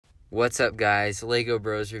What's up, guys? Lego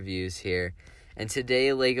Bros Reviews here. And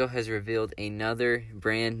today, Lego has revealed another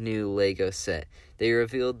brand new Lego set. They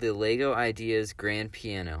revealed the Lego Ideas Grand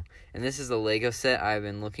Piano. And this is the Lego set I've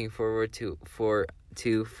been looking forward to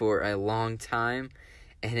for a long time.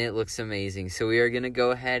 And it looks amazing. So we are going to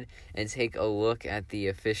go ahead and take a look at the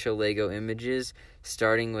official Lego images,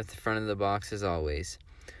 starting with the front of the box as always.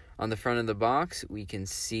 On the front of the box, we can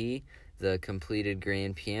see the completed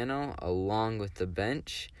grand piano along with the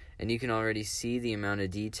bench. And you can already see the amount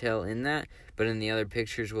of detail in that, but in the other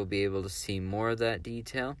pictures we'll be able to see more of that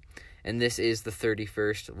detail. And this is the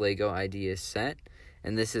 31st Lego Ideas set,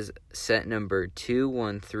 and this is set number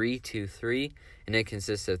 21323, and it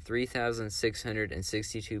consists of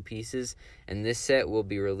 3,662 pieces, and this set will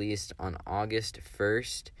be released on August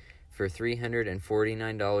 1st for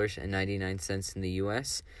 $349.99 in the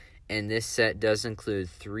US. And this set does include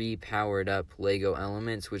 3 powered-up Lego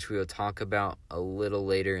elements, which we will talk about a little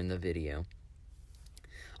later in the video.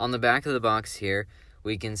 On the back of the box here,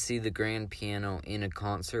 we can see the grand piano in a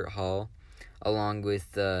concert hall, along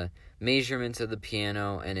with the measurements of the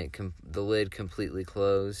piano and the lid completely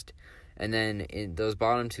closed. And then those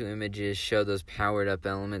bottom 2 images show those powered-up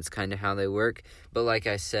elements, kind of how they work. But like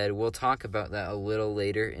I said, we'll talk about that a little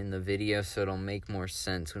later in the video, so it'll make more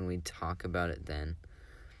sense when we talk about it then.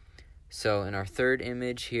 So in our third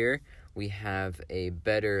image here, we have a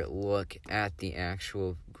better look at the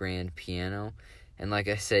actual grand piano. And like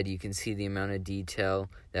I said, you can see the amount of detail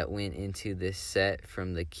that went into this set,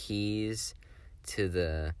 from the keys to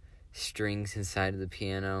the strings inside of the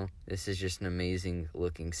piano. This is just an amazing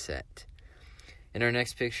looking set. In our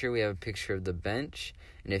next picture, we have a picture of the bench.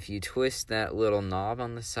 And if you twist that little knob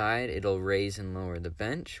on the side, it'll raise and lower the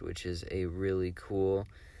bench, which is a really cool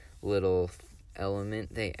little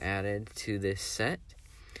element they added to this set.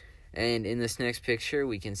 And in this next picture,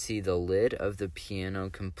 we can see the lid of the piano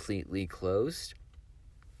completely closed.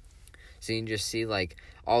 So you can just see like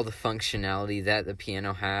all the functionality that the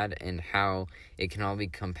piano had and how it can all be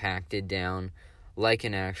compacted down like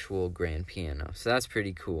an actual grand piano. So that's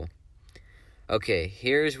pretty cool. Okay,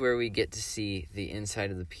 here's where we get to see the inside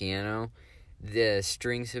of the piano. The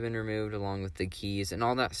strings have been removed along with the keys, and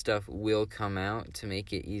all that stuff will come out to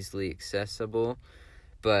make it easily accessible.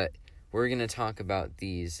 But we're going to talk about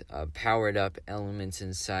these powered up elements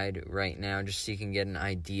inside right now, just so you can get an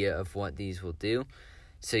idea of what these will do.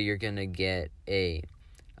 So you're going to get a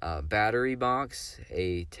battery box,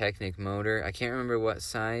 a Technic motor, I can't remember what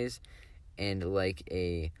size, and like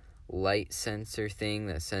a light sensor thing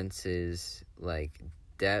that senses like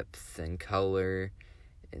depth and color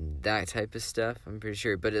and that type of stuff, I'm pretty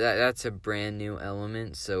sure. But that's a brand new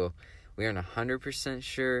element, so we aren't 100%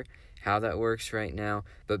 sure how that works right now.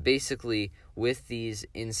 But basically, with these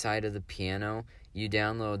inside of the piano, you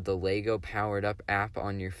download the Lego Powered Up app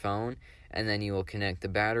on your phone, and then you will connect the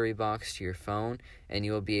battery box to your phone, and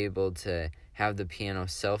you will be able to have the piano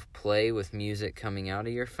self-play with music coming out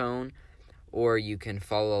of your phone, or you can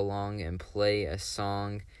follow along and play a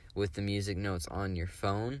song with the music notes on your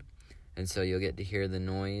phone. And so you'll get to hear the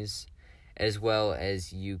noise, as well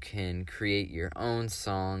as you can create your own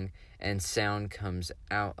song and sound comes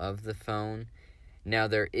out of the phone. Now,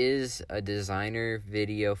 there is a designer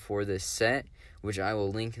video for this set, which I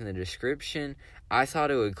will link in the description. I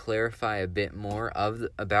thought it would clarify a bit more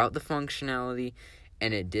about the functionality,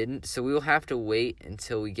 and it didn't. So we will have to wait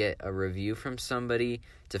until we get a review from somebody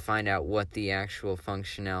to find out what the actual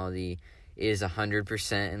functionality is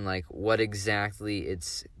 100% and like what exactly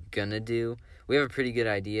it's gonna do. We have a pretty good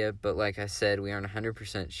idea, but like I said, we aren't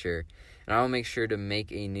 100% sure. And I'll make sure to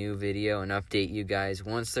make a new video and update you guys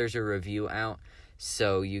once there's a review out,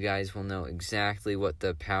 so you guys will know exactly what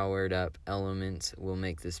the powered up elements will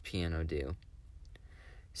make this piano do.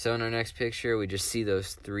 So in our next picture, we just see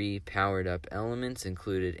those 3 powered up elements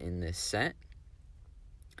included in this set.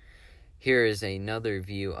 Here is another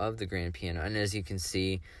view of the grand piano, and as you can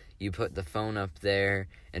see, you put the phone up there,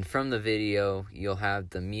 and from the video, you'll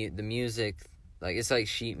have the music, like it's like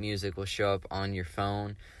sheet music will show up on your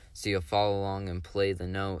phone, so you'll follow along and play the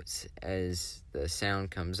notes as the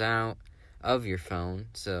sound comes out of your phone.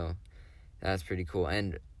 So that's pretty cool.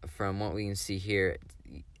 And from what we can see here,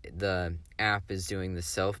 the app is doing the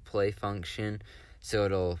self-play function, so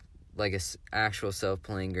it'll like an actual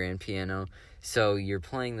self-playing grand piano. So you're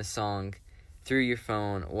playing the song through your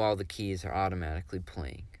phone while the keys are automatically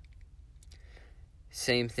playing.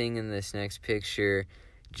 Same thing in this next picture,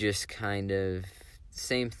 just kind of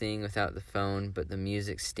same thing without the phone, but the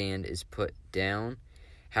music stand is put down.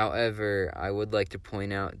 However, I would like to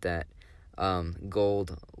point out that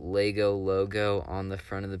gold Lego logo on the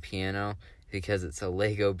front of the piano because it's a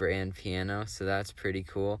Lego brand piano, so that's pretty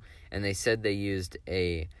cool. And they said they used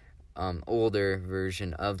a older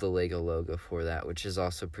version of the Lego logo for that, which is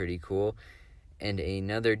also pretty cool. And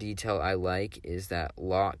another detail I like is that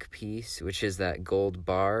lock piece, which is that gold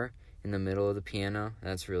bar in the middle of the piano.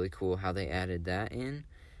 That's really cool how they added that in.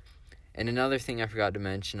 And another thing I forgot to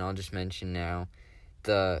mention, I'll just mention now,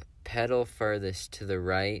 the pedal farthest to the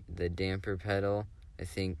right, the damper pedal, I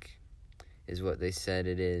think is what they said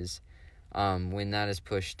it is. When that is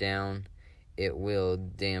pushed down, it will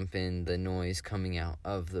dampen the noise coming out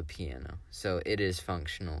of the piano. So it is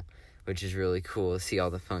functional, which is really cool to see all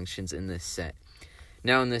the functions in this set.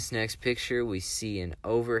 Now in this next picture, we see an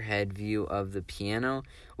overhead view of the piano,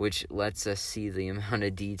 which lets us see the amount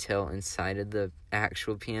of detail inside of the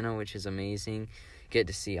actual piano, which is amazing. Get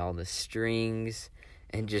to see all the strings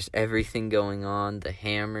and just everything going on, the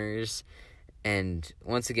hammers. And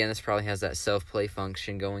once again, this probably has that self-play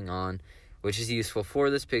function going on, which is useful for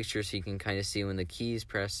this picture so you can kind of see when the keys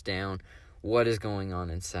press down what is going on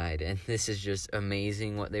inside. And this is just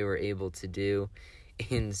amazing what they were able to do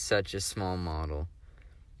in such a small model.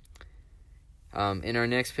 In our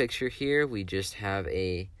next picture here, we just have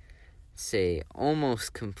a, say,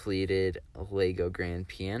 almost completed Lego grand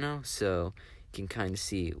piano. So you can kind of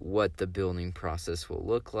see what the building process will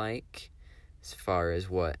look like as far as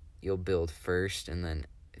what you'll build first and then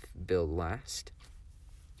build last.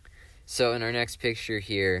 So in our next picture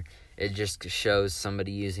here, it just shows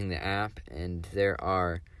somebody using the app, and there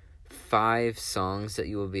are 5 songs that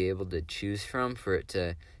you will be able to choose from for it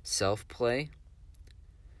to self-play.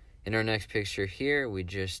 In our next picture here, it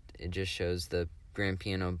just shows the grand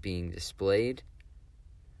piano being displayed.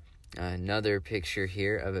 Another picture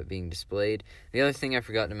here of it being displayed. The other thing I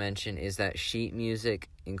forgot to mention is that sheet music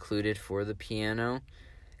included for the piano.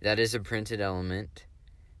 That is a printed element,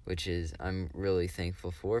 which is I'm really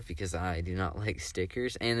thankful for because I do not like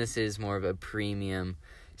stickers. And this is more of a premium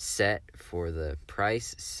set for the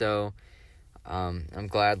price. So I'm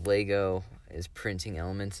glad Lego is printing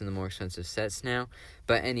elements in the more expensive sets now.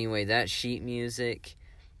 But anyway, that sheet music,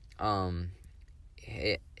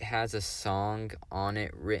 it has a song on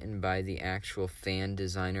it written by the actual fan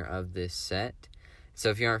designer of this set. So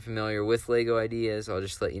if you aren't familiar with Lego Ideas, I'll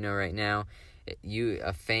just let you know right now.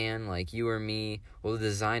 A fan like you or me will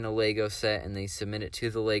design a Lego set and they submit it to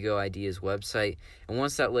the Lego Ideas website. And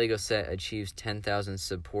once that Lego set achieves 10,000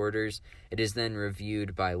 supporters, it is then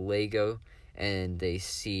reviewed by Lego, and they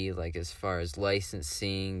see like as far as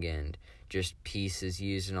licensing and just pieces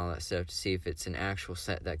used and all that stuff to see if it's an actual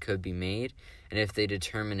set that could be made. And if they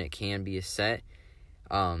determine it can be a set,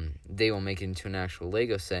 they will make it into an actual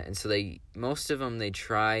Lego set. And so most of them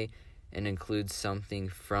try and include something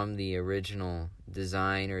from the original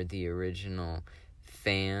design or the original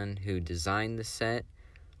fan who designed the set.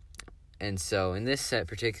 And so in this set in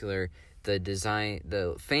particular,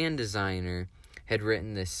 the fan designer had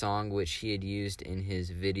written this song which he had used in his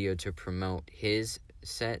video to promote his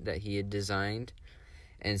set that he had designed.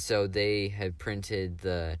 And so they had printed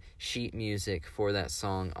the sheet music for that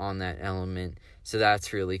song on that element. So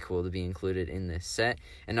that's really cool to be included in this set.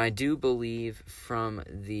 And I do believe from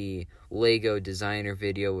the Lego designer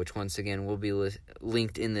video, which once again will be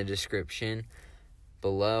linked in the description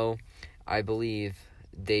below, I believe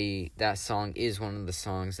that song is one of the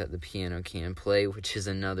songs that the piano can play, which is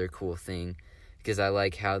another cool thing, because I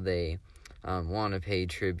like how they want to pay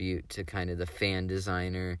tribute to kind of the fan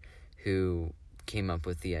designer who came up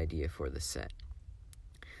with the idea for the set.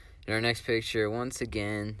 In our next picture, once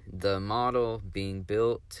again, the model being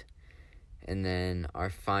built, and then our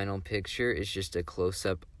final picture is just a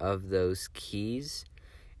close-up of those keys,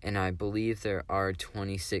 and I believe there are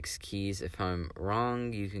 26 keys. If I'm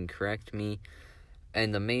wrong, you can correct me.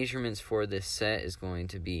 And the measurements for this set is going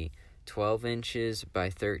to be 12 inches by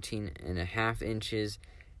 13.5 inches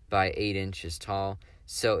by 8 inches tall.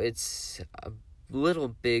 So it's a little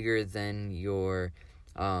bigger than your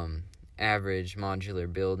average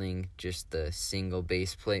modular building, just the single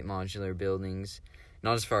base plate modular buildings.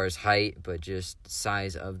 Not as far as height, but just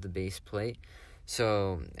size of the base plate.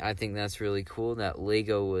 So I think that's really cool that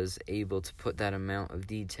Lego was able to put that amount of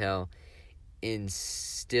detail in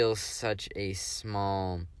still such a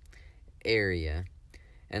small area.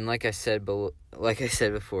 And like I said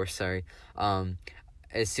before,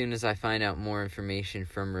 as soon as I find out more information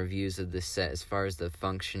from reviews of this set as far as the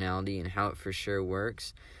functionality and how it for sure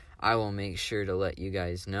works, I will make sure to let you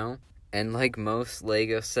guys know. And like most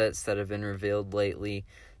Lego sets that have been revealed lately,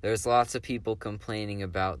 there's lots of people complaining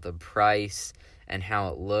about the price and how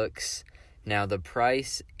it looks. Now the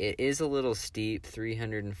price, it is a little steep,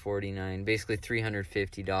 $349, basically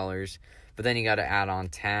 $350, but then you got to add on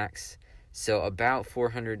tax. So about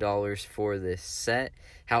 $400 for this set.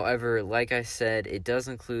 However, like I said, it does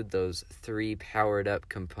include those 3 powered up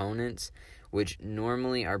components, which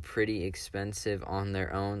normally are pretty expensive on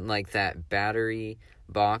their own. Like that battery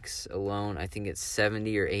box alone, I think it's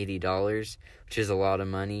 $70 or $80, which is a lot of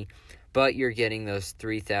money. But you're getting those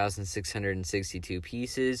 3,662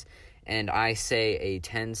 pieces, and I say a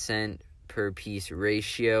 10-cent per piece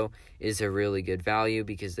ratio is a really good value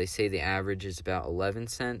because they say the average is about 11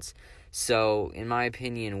 cents. So, in my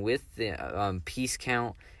opinion, with the piece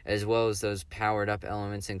count as well as those powered up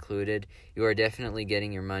elements included, you are definitely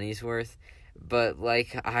getting your money's worth. But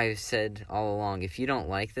like I've said all along, if you don't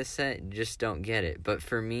like this set, just don't get it. But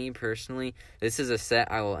for me personally, this is a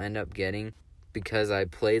set I will end up getting because I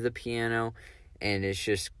play the piano, and it's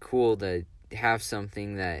just cool to have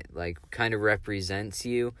something that like kind of represents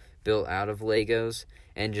you, built out of Legos,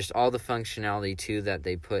 and just all the functionality too that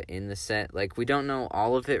they put in the set. Like, we don't know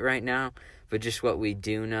all of it right now, but just what we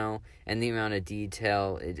do know and the amount of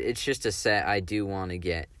detail, it's just a set I do want to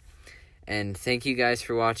get. And thank you guys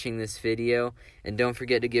for watching this video, and don't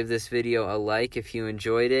forget to give this video a like if you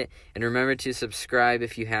enjoyed it, and remember to subscribe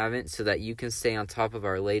if you haven't so that you can stay on top of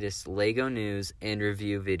our latest Lego news and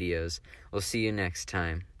review videos. We'll see you next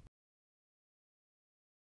time.